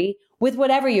story with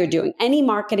whatever you're doing. Any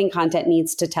marketing content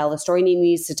needs to tell a story and it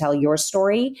needs to tell your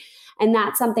story. And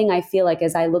that's something I feel like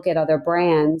as I look at other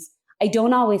brands, I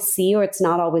don't always see, or it's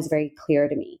not always very clear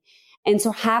to me. And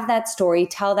so have that story,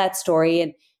 tell that story,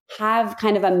 and have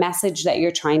kind of a message that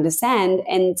you're trying to send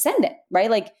and send it,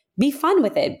 right? Like be fun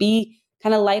with it, be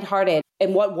kind of lighthearted.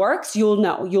 And what works, you'll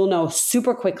know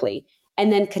super quickly,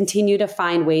 and then continue to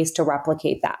find ways to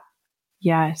replicate that.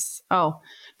 Yes. Oh,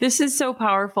 this is so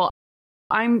powerful.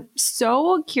 I'm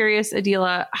so curious,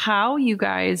 Adela, how you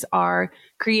guys are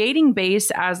creating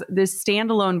Béis as this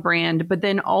standalone brand, but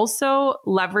then also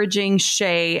leveraging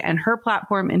Shay and her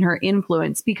platform and her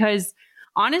influence. Because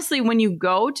honestly, when you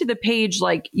go to the page,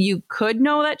 like you could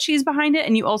know that she's behind it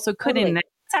and you also couldn't. Totally.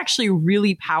 It's actually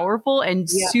really powerful and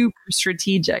super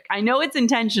strategic. I know it's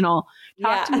intentional.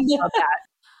 Talk to me about that.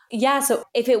 Yeah. So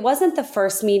if it wasn't the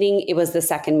first meeting, it was the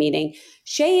second meeting.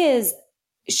 She's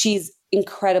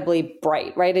incredibly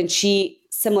bright, right? And she,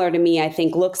 similar to me, I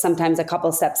think, looks sometimes a couple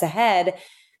steps ahead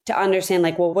to understand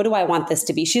like, well, what do I want this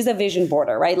to be? She's a vision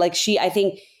boarder, right? Like I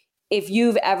think if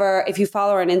you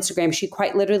follow her on Instagram, she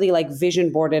quite literally like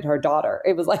vision boarded her daughter.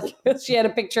 It was like she had a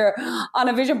picture on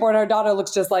a vision board. Her daughter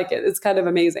looks just like it. It's kind of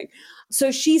amazing.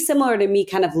 So she, similar to me,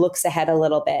 kind of looks ahead a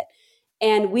little bit.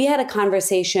 And we had a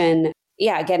conversation,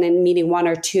 again, in meeting 1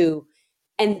 or 2,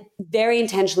 and very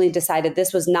intentionally decided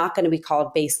this was not going to be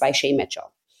called Based by Shay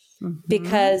Mitchell,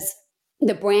 because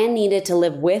the brand needed to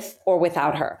live with or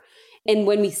without her. And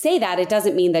when we say that, it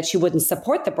doesn't mean that she wouldn't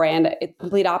support the brand. It's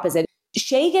complete opposite.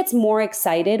 Shay gets more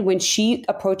excited when she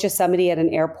approaches somebody at an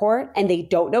airport and they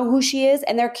don't know who she is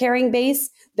and they're carrying Base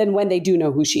than when they do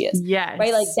know who she is. Yes.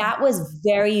 Right? Like that was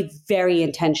very, very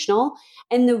intentional.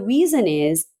 And the reason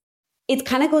is it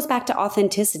kind of goes back to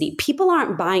authenticity. People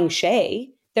aren't buying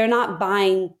Shay. They're not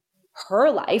buying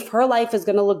her life. Her life is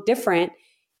going to look different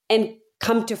and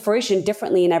come to fruition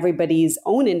differently in everybody's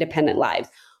own independent lives.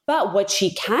 But what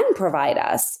she can provide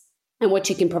us and what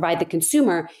she can provide the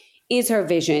consumer is her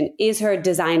vision, is her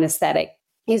design aesthetic,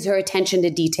 is her attention to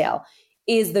detail,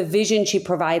 is the vision she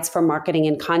provides for marketing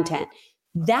and content.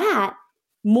 That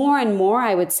more and more,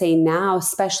 I would say now,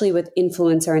 especially with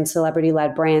influencer and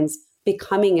celebrity-led brands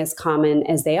becoming as common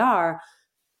as they are,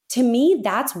 to me,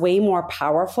 that's way more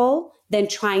powerful than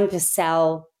trying to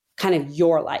sell kind of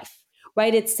your life,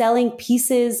 right? It's selling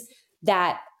pieces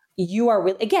that you are,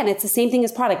 again, it's the same thing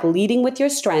as product, leading with your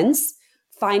strengths,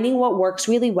 finding what works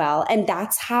really well. And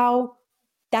that's how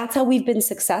we've been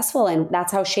successful. And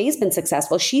that's how Shay's been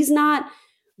successful. She's not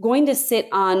going to sit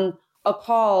on a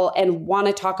call and want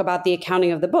to talk about the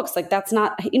accounting of the books. Like that's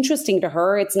not interesting to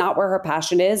her. It's not where her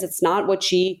passion is. It's not what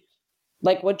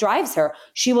what drives her.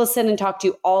 She will sit and talk to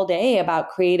you all day about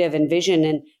creative and vision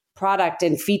and product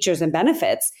and features and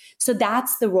benefits. So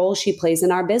that's the role she plays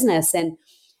in our business. And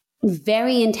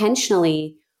very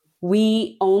intentionally,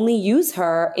 we only use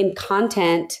her in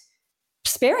content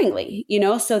sparingly,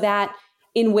 so that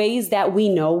in ways that we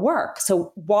know work.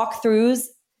 So walkthroughs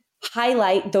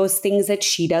highlight those things that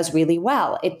she does really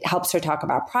well. It helps her talk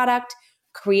about product,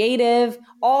 creative,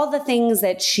 all the things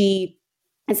that she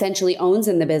essentially owns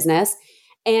in the business.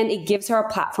 And it gives her a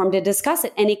platform to discuss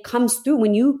it. And it comes through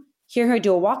when you hear her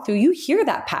do a walkthrough, you hear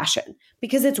that passion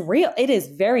because it's real. It is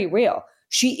very real.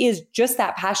 She is just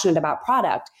that passionate about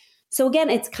product. So again,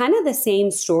 it's kind of the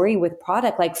same story with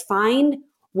product. Like find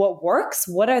what works.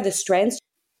 What are the strengths?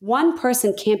 One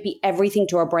person can't be everything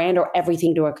to a brand or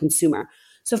everything to a consumer.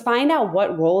 So find out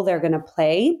what role they're going to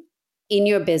play in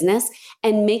your business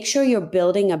and make sure you're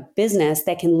building a business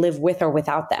that can live with or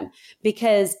without them.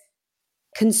 Because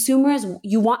consumers,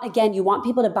 you want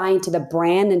people to buy into the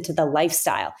brand and to the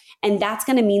lifestyle. And that's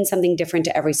going to mean something different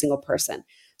to every single person.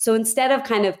 So instead of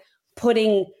kind of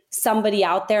putting somebody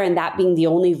out there and that being the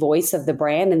only voice of the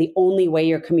brand and the only way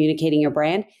you're communicating your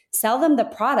brand, sell them the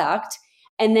product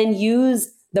and then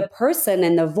use the person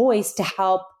and the voice to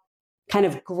help kind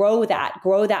of grow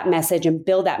that message and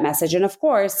build that message. And of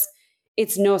course,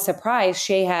 it's no surprise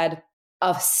Shay had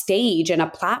a stage and a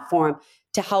platform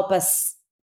to help us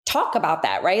talk about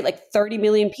that, right? Like 30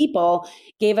 million people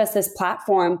gave us this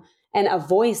platform and a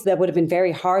voice that would have been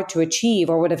very hard to achieve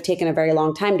or would have taken a very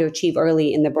long time to achieve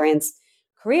early in the brand's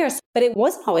careers. But it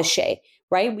wasn't always Shay,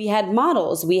 right? We had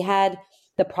models, we had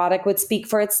the product would speak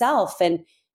for itself. And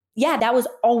yeah, that was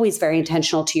always very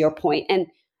intentional to your point. And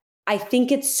I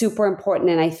think it's super important.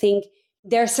 And I think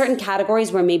there are certain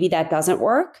categories where maybe that doesn't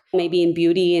work. Maybe in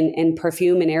beauty and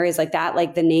perfume and areas like that,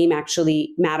 like the name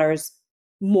actually matters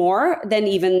more than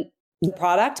even the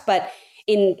product. But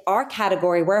in our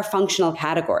category, we're a functional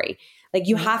category. Like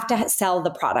you have to sell the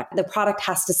product. The product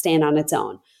has to stand on its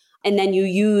own. And then you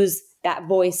use that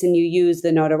voice and you use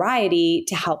the notoriety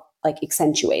to help like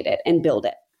accentuate it and build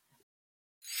it.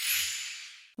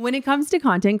 When it comes to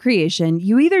content creation,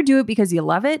 you either do it because you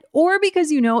love it or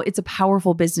because you know it's a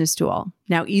powerful business tool.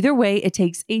 Now, either way, it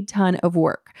takes a ton of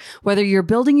work. Whether you're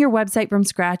building your website from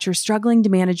scratch or struggling to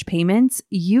manage payments,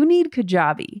 you need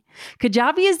Kajabi.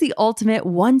 Kajabi is the ultimate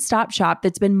one-stop shop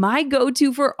that's been my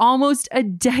go-to for almost a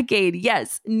decade.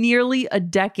 Yes, nearly a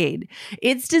decade.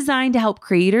 It's designed to help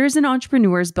creators and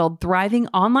entrepreneurs build thriving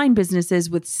online businesses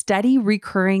with steady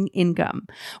recurring income.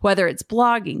 Whether it's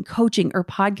blogging, coaching, or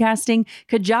podcasting,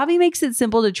 Kajabi makes it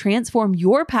simple to transform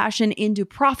your passion into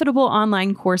profitable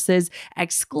online courses,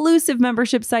 exclusive membership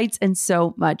sites, and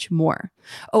so much more.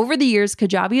 Over the years,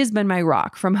 Kajabi has been my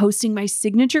rock, from hosting my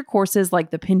signature courses like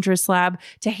the Pinterest Lab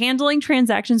to handling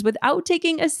transactions without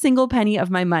taking a single penny of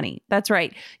my money. That's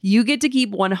right. You get to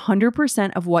keep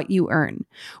 100% of what you earn.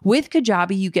 With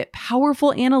Kajabi, you get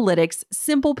powerful analytics,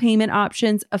 simple payment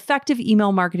options, effective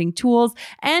email marketing tools,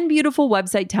 and beautiful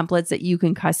website templates that you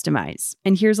can customize.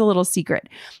 And here's a little secret.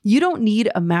 You don't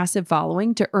need a massive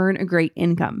following to earn a great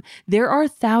income. There are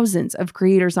thousands of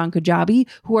creators on Kajabi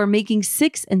who are making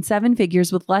 6 and 7 figures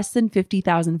figures with less than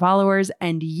 50,000 followers,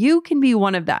 and you can be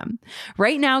one of them.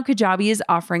 Right now, Kajabi is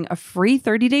offering a free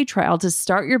 30-day trial to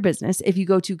start your business if you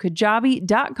go to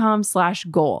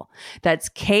kajabi.com/goal. That's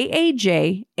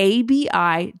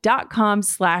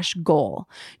KAJABI.com/goal.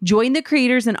 Join the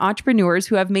creators and entrepreneurs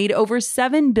who have made over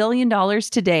 $7 billion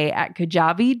today at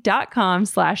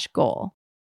kajabi.com/goal.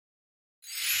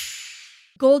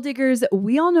 Goal diggers,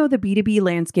 we all know the B2B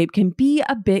landscape can be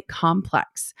a bit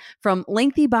complex. From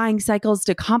lengthy buying cycles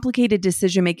to complicated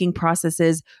decision-making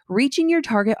processes, reaching your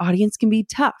target audience can be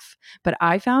tough. But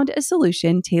I found a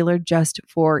solution tailored just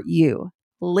for you: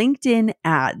 LinkedIn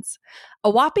ads. A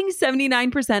whopping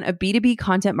 79% of B2B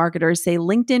content marketers say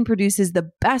LinkedIn produces the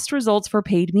best results for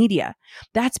paid media.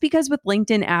 That's because with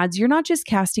LinkedIn ads, you're not just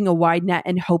casting a wide net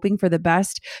and hoping for the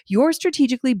best, you're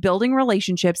strategically building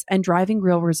relationships and driving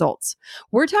real results.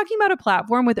 We're talking about a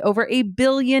platform with over 1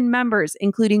 billion members,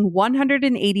 including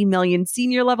 180 million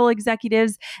senior level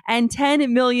executives and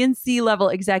 10 million C-level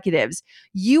executives.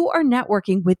 You are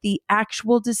networking with the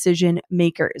actual decision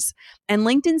makers. And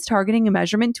LinkedIn's targeting and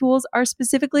measurement tools are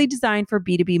specifically designed for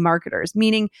B2B marketers,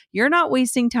 meaning you're not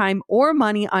wasting time or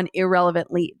money on irrelevant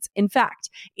leads. In fact,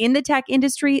 in the tech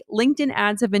industry, LinkedIn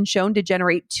ads have been shown to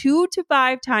generate 2 to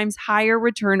 5 times higher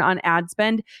return on ad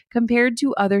spend compared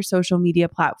to other social media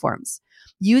platforms.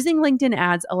 Using LinkedIn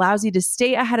ads allows you to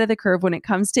stay ahead of the curve when it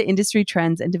comes to industry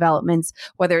trends and developments,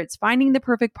 whether it's finding the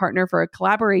perfect partner for a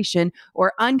collaboration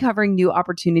or uncovering new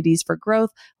opportunities for growth.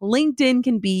 LinkedIn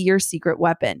can be your secret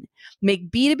weapon.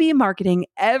 Make B2B marketing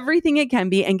everything it can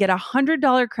be and get a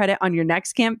 $100 credit on your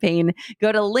next campaign.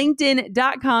 Go to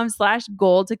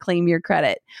linkedin.com/goal to claim your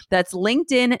credit. That's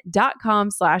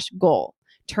linkedin.com/goal.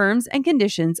 Terms and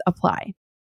conditions apply.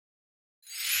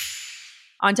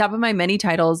 On top of my many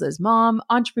titles as mom,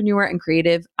 entrepreneur, and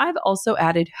creative, I've also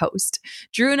added host.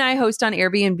 Drew and I host on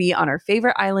Airbnb on our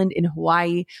favorite island in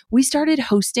Hawaii. We started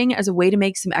hosting as a way to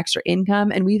make some extra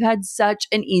income, and we've had such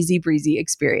an easy breezy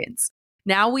experience.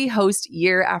 Now we host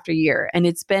year after year, and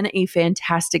it's been a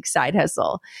fantastic side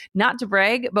hustle. Not to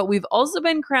brag, but we've also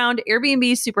been crowned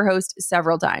Airbnb Superhost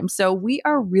several times, so we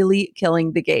are really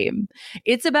killing the game.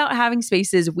 It's about having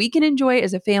spaces we can enjoy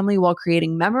as a family while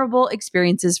creating memorable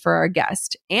experiences for our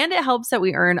guests, and it helps that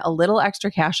we earn a little extra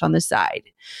cash on the side.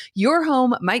 Your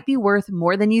home might be worth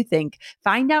more than you think.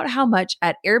 Find out how much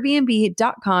at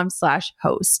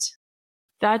airbnb.com/host.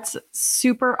 That's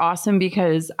super awesome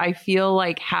because I feel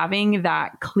like having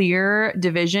that clear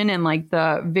division and like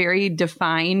the very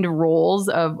defined roles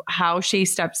of how Shay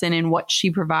steps in and what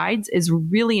she provides is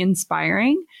really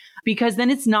inspiring, because then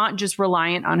it's not just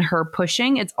reliant on her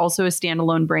pushing, it's also a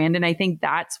standalone brand. And I think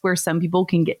that's where some people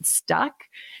can get stuck,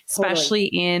 especially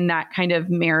in that kind of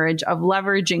marriage of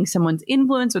leveraging someone's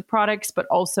influence with products, but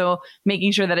also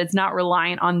making sure that it's not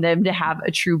reliant on them to have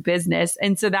a true business.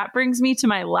 And so that brings me to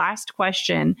my last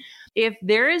question. If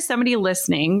there is somebody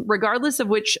listening, regardless of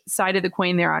which side of the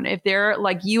coin they're on, if they're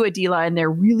like you, Adila, and they're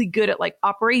really good at like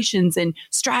operations and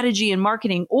strategy and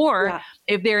marketing, or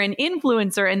if they're an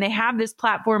influencer and they have this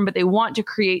platform, but they want to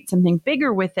create something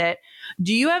bigger with it,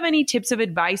 do you have any tips of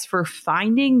advice for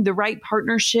finding the right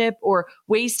partnership or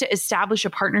ways to establish a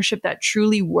partnership that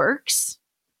truly works?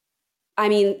 I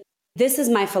mean, this is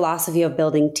my philosophy of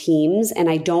building teams, and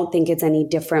I don't think it's any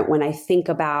different when I think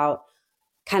about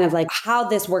kind of like how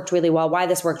this worked really well, why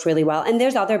this worked really well. And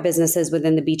there's other businesses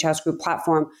within the Beach House Group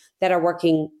platform that are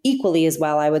working equally as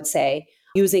well, I would say,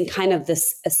 using kind of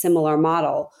a similar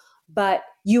model. But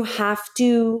you have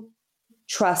to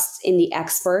trust in the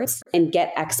experts and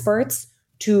get experts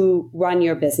to run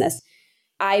your business.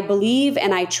 I believe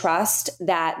and I trust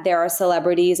that there are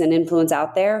celebrities and influencers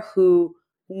out there who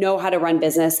know how to run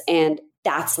business and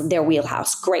that's their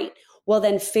wheelhouse. Great. Well,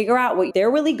 then figure out what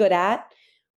they're really good at.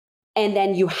 And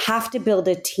then you have to build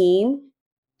a team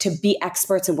to be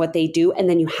experts in what they do. And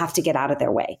then you have to get out of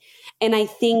their way. And I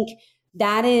think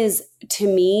that is,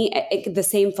 to me, the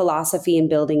same philosophy in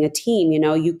building a team. You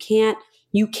know, you can't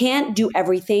do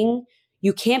everything.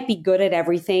 You can't be good at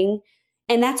everything.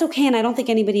 And that's okay. And I don't think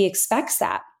anybody expects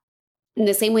that. In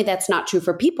the same way that's not true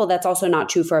for people, that's also not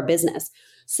true for a business.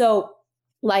 So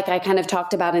like I kind of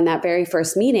talked about in that very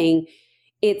first meeting,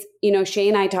 it's, you know, Shay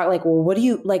and I talk like, well, what are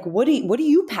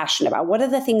you passionate about? What are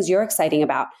the things you're excited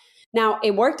about? Now,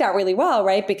 it worked out really well,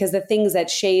 right? Because the things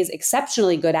that Shay's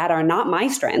exceptionally good at are not my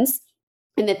strengths.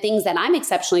 And the things that I'm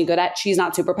exceptionally good at, she's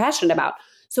not super passionate about.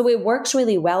 So it works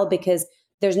really well because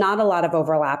there's not a lot of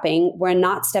overlapping. We're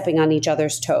not stepping on each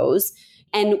other's toes.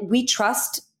 And we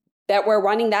trust that we're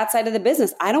running that side of the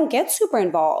business. I don't get super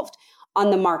involved on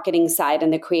the marketing side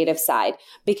and the creative side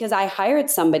because I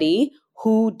hired somebody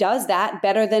who does that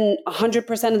better than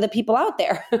 100% of the people out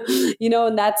there.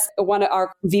 And that's one of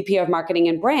our VP of marketing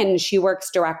and brand. She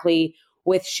works directly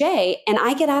with Shay, and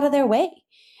I get out of their way.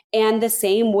 And the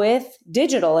same with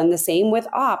digital and the same with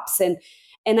ops. And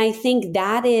I think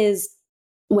that is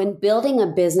when building a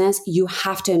business, you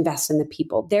have to invest in the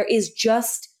people. There is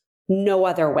just no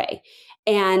other way.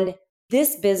 And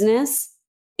this business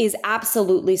is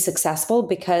absolutely successful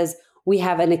because we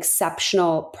have an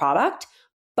exceptional product,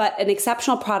 but an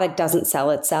exceptional product doesn't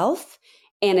sell itself,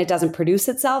 and it doesn't produce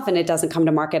itself, and it doesn't come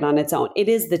to market on its own. It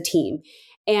is the team.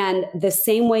 And the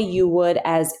same way you would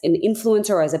as an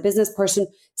influencer or as a business person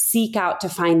seek out to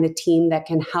find the team that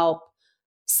can help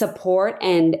support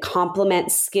and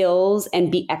complement skills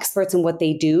and be experts in what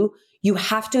they do, you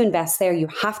have to invest there, you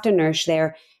have to nourish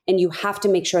there, and you have to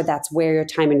make sure that's where your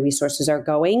time and resources are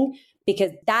going,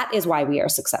 because that is why we are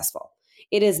successful.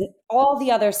 It is all the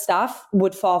other stuff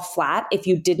would fall flat if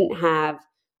you didn't have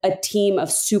a team of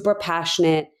super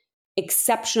passionate,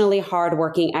 exceptionally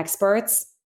hardworking experts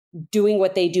doing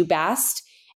what they do best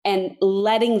and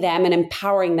letting them and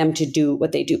empowering them to do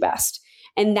what they do best.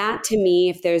 And that, to me,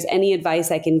 if there's any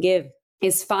advice I can give,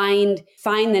 is find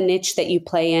the niche that you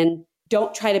play in.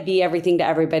 Don't try to be everything to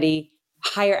everybody.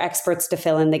 Hire experts to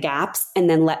fill in the gaps, and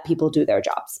then let people do their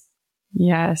jobs.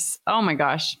 Yes. Oh my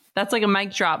gosh. That's like a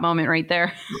mic drop moment right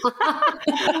there.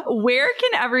 Where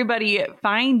can everybody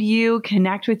find you,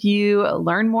 connect with you,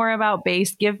 learn more about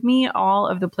Béis? Give me all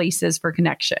of the places for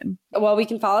connection. Well, we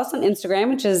can follow us on Instagram,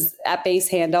 which is at Béis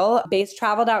handle.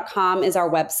 BéisTravel.com is our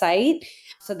website.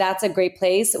 So that's a great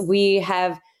place. I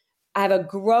have a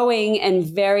growing and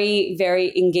very,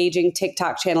 very engaging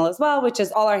TikTok channel as well, which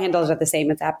is all our handles are the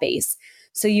same. It's at Béis.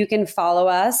 So you can follow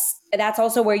us. That's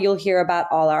also where you'll hear about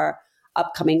all our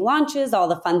upcoming launches, all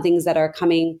the fun things that are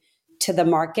coming to the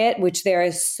market, which there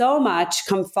is so much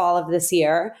come fall of this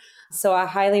year. So I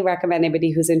highly recommend anybody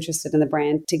who's interested in the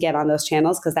brand to get on those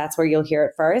channels, because that's where you'll hear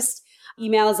it first.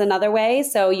 Email is another way.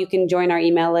 So you can join our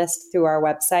email list through our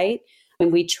website.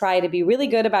 And we try to be really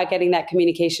good about getting that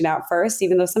communication out first,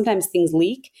 even though sometimes things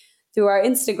leak through our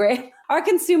Instagram. Our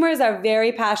consumers are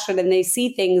very passionate, and they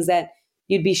see things that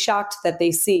you'd be shocked that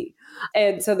they see.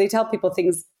 And so they tell people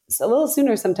things a little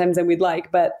sooner sometimes than we'd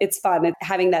like, but it's fun. And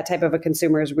having that type of a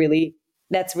consumer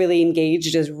that's really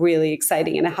engaged is really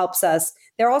exciting. And it helps us.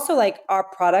 They're also like our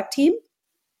product team.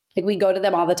 Like, we go to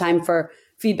them all the time for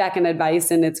feedback and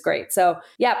advice, and it's great. So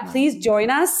yeah, please join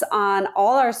us on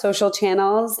all our social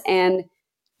channels and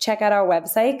check out our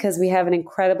website, because we have an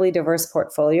incredibly diverse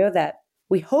portfolio that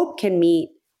we hope can meet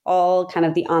all kind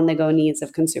of the on-the-go needs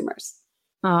of consumers.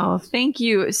 Oh, thank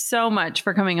you so much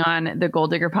for coming on the Goal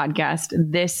Digger podcast.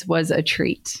 This was a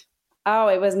treat. Oh,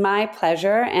 it was my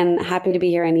pleasure, and happy to be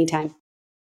here anytime.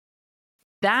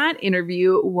 That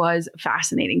interview was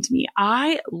fascinating to me.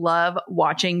 I love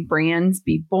watching brands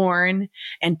be born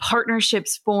and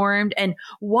partnerships formed, and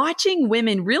watching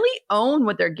women really own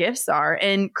what their gifts are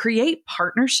and create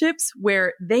partnerships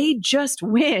where they just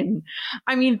win.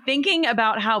 I mean, thinking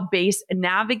about how Béis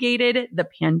navigated the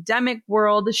pandemic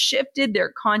world, shifted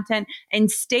their content, and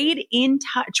stayed in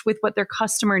touch with what their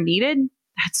customer needed,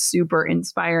 that's super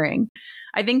inspiring.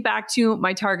 I think back to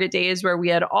my Target days where we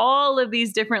had all of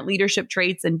these different leadership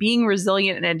traits, and being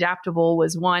resilient and adaptable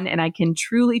was one. And I can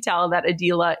truly tell that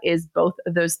Adela is both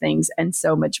of those things and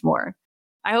so much more.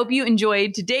 I hope you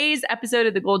enjoyed today's episode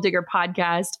of the Goal Digger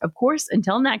podcast. Of course,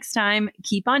 until next time,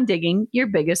 keep on digging your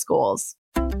biggest goals.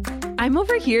 I'm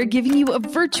over here giving you a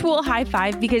virtual high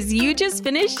five because you just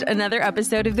finished another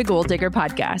episode of the Goal Digger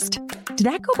podcast. Did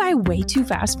that go by way too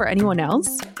fast for anyone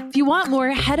else? If you want more,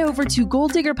 head over to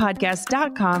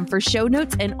goaldiggerpodcast.com for show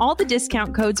notes and all the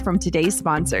discount codes from today's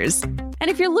sponsors. And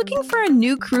if you're looking for a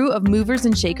new crew of movers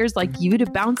and shakers like you to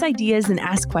bounce ideas and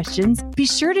ask questions, be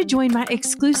sure to join my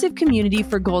exclusive community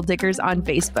for Goal Diggers on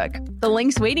Facebook. The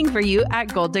link's waiting for you at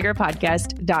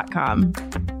goaldiggerpodcast.com.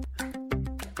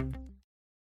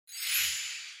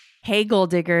 Hey, Goal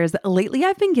Diggers. Lately,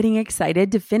 I've been getting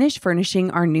excited to finish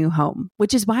furnishing our new home,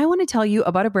 which is why I want to tell you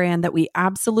about a brand that we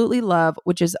absolutely love,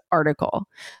 which is Article.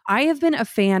 I have been a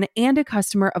fan and a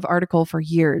customer of Article for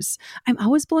years. I'm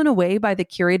always blown away by the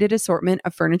curated assortment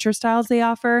of furniture styles they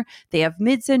offer. They have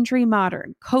mid-century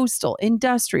modern, coastal,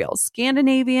 industrial,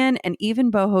 Scandinavian, and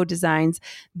even boho designs.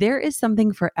 There is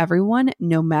something for everyone,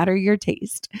 no matter your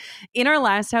taste. In our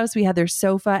last house, we had their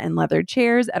sofa and leather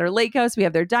chairs. At our lake house, we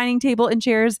have their dining table and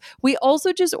chairs. We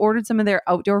also just ordered some of their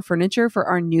outdoor furniture for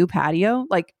our new patio.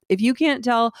 Like, if you can't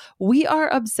tell, we are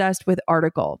obsessed with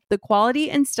Article. The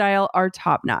quality and style are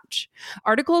top notch.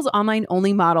 Article's online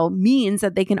only model means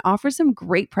that they can offer some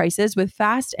great prices with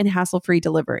fast and hassle-free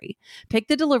delivery. Pick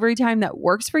the delivery time that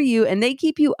works for you, and they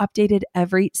keep you updated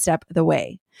every step of the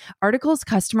way. Article's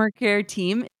customer care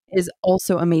team is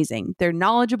also amazing. They're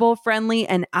knowledgeable, friendly,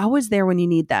 and always there when you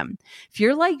need them. If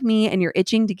you're like me and you're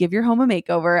itching to give your home a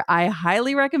makeover, I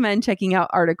highly recommend checking out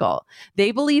Article.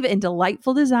 They believe in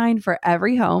delightful design for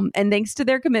every home, and thanks to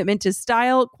their commitment to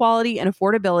style, quality, and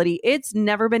affordability, it's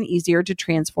never been easier to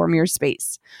transform your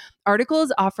space. Article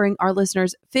is offering our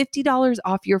listeners $50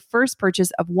 off your first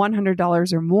purchase of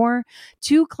 $100 or more.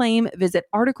 To claim, visit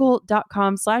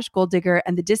article.com/goaldigger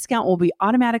and the discount will be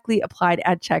automatically applied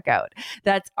at checkout.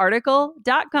 That's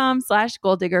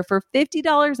article.com/goaldigger for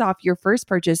 $50 off your first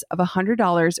purchase of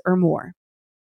 $100 or more.